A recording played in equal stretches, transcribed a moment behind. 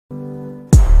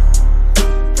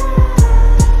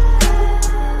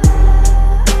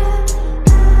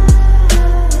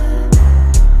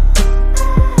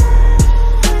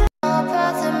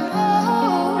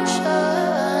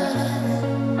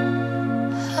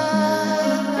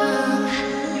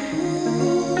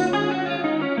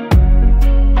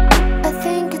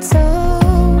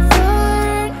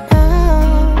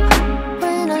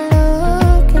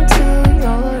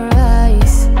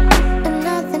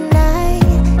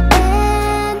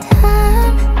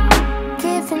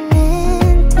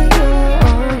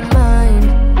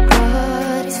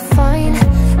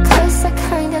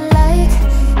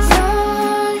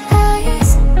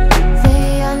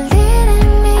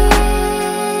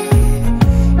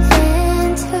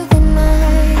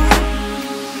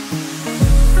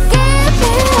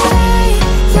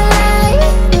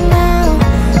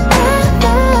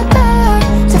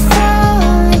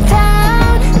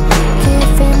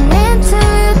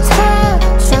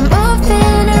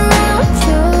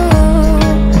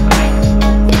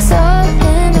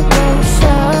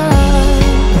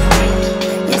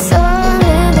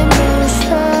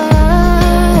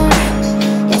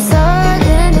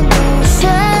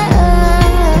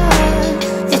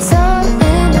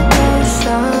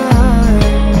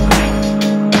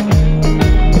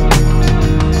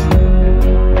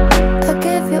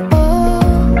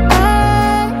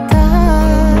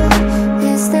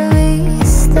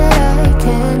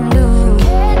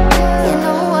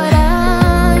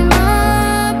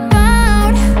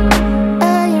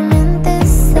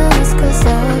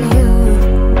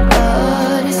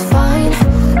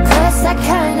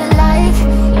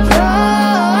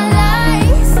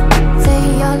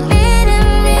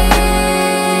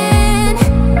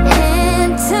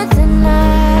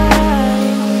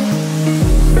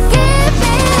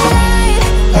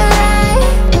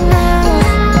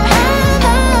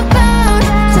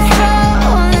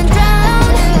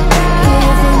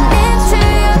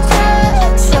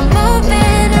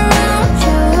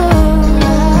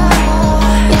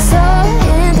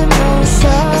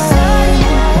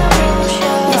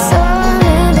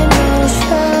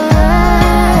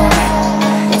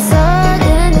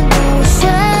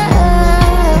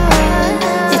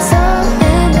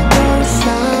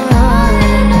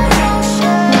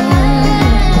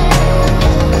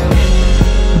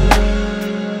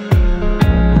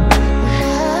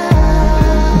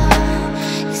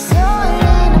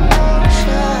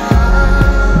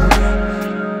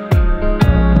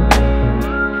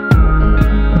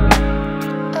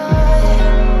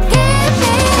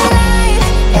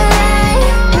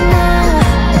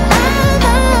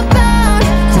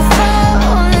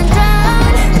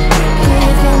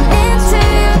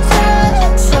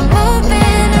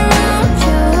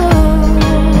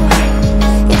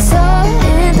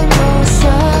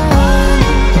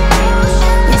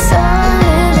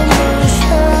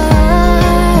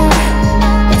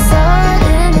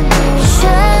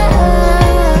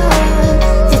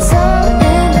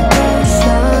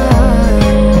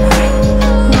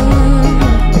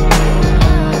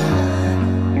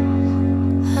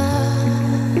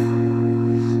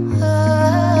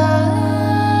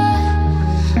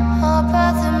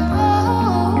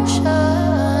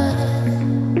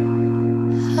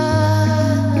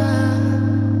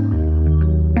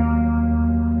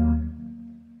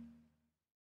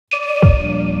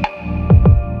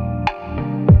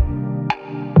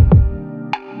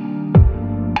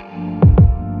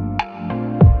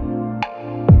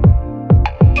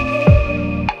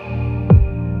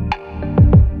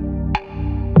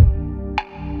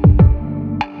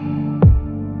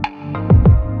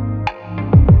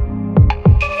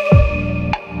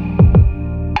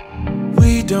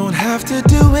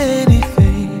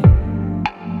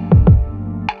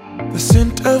The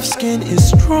scent of skin is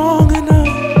strong enough.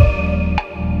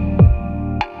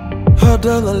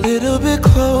 Huddle a little bit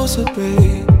closer,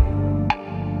 babe.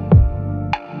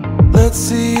 Let's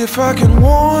see if I can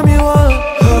warm you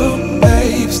up. Oh,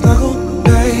 babe, snuggle,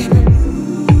 baby.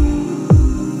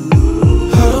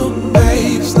 Oh,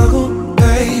 babe, snuggle,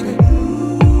 baby.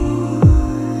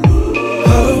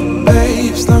 Oh,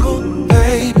 babe, snuggle,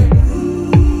 baby.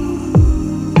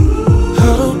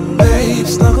 Oh, babe,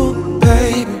 snuggle,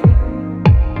 baby.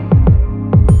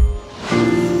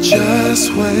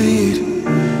 Just wait,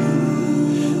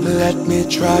 let me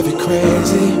drive you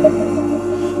crazy,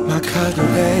 my cuddle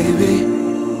baby.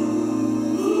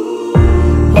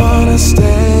 Wanna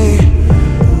stay,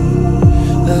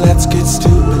 let's get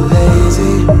stupid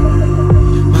lazy,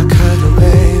 my cuddle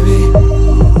baby.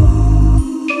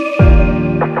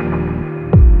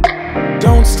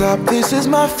 Don't stop, this is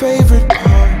my favorite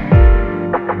part.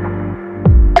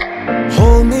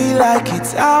 Hold me like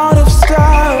it's out of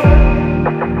style.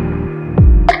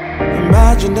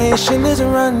 Imagination is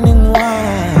running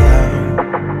wild.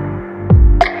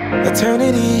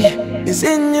 Eternity is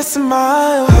in your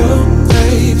smile. Oh,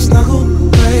 babe, snuggle,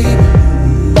 baby.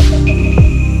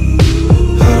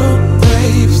 Oh,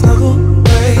 babe, snuggle,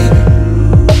 baby.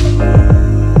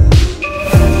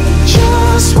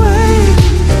 Just wait,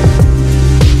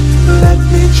 let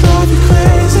me drive you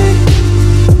crazy,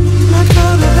 my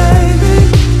cuddle baby.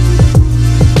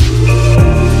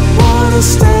 Wanna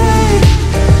stay,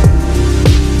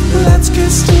 let's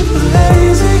get stupid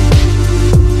lazy,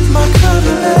 my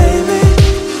cuddle baby.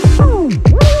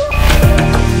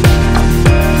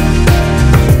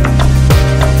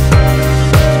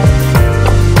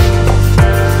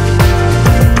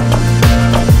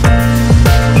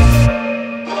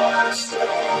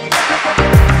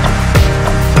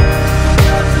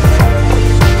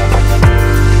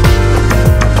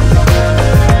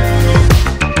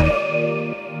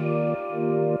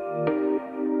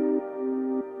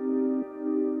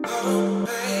 Oh,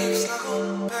 babe,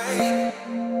 snuggle, baby.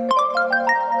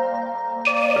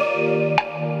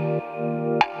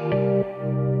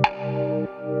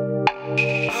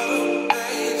 Oh,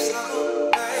 babe,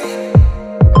 snuggle, baby.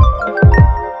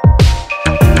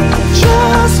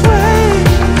 Just wait,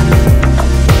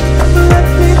 let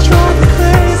me drive you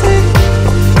crazy,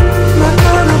 my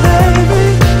cuddle baby.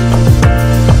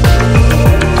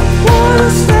 Wanna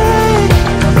stay,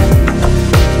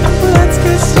 let's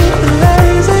get stupid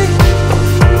lazy,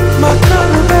 my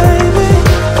cuddle baby.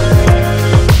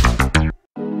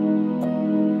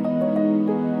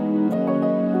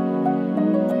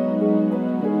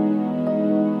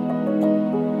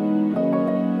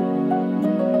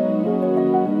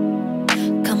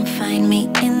 Come find me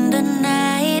in the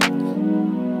night.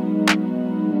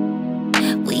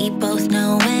 We both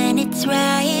know when it's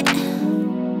right.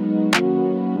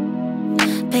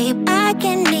 Babe, I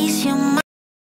can ease your mind.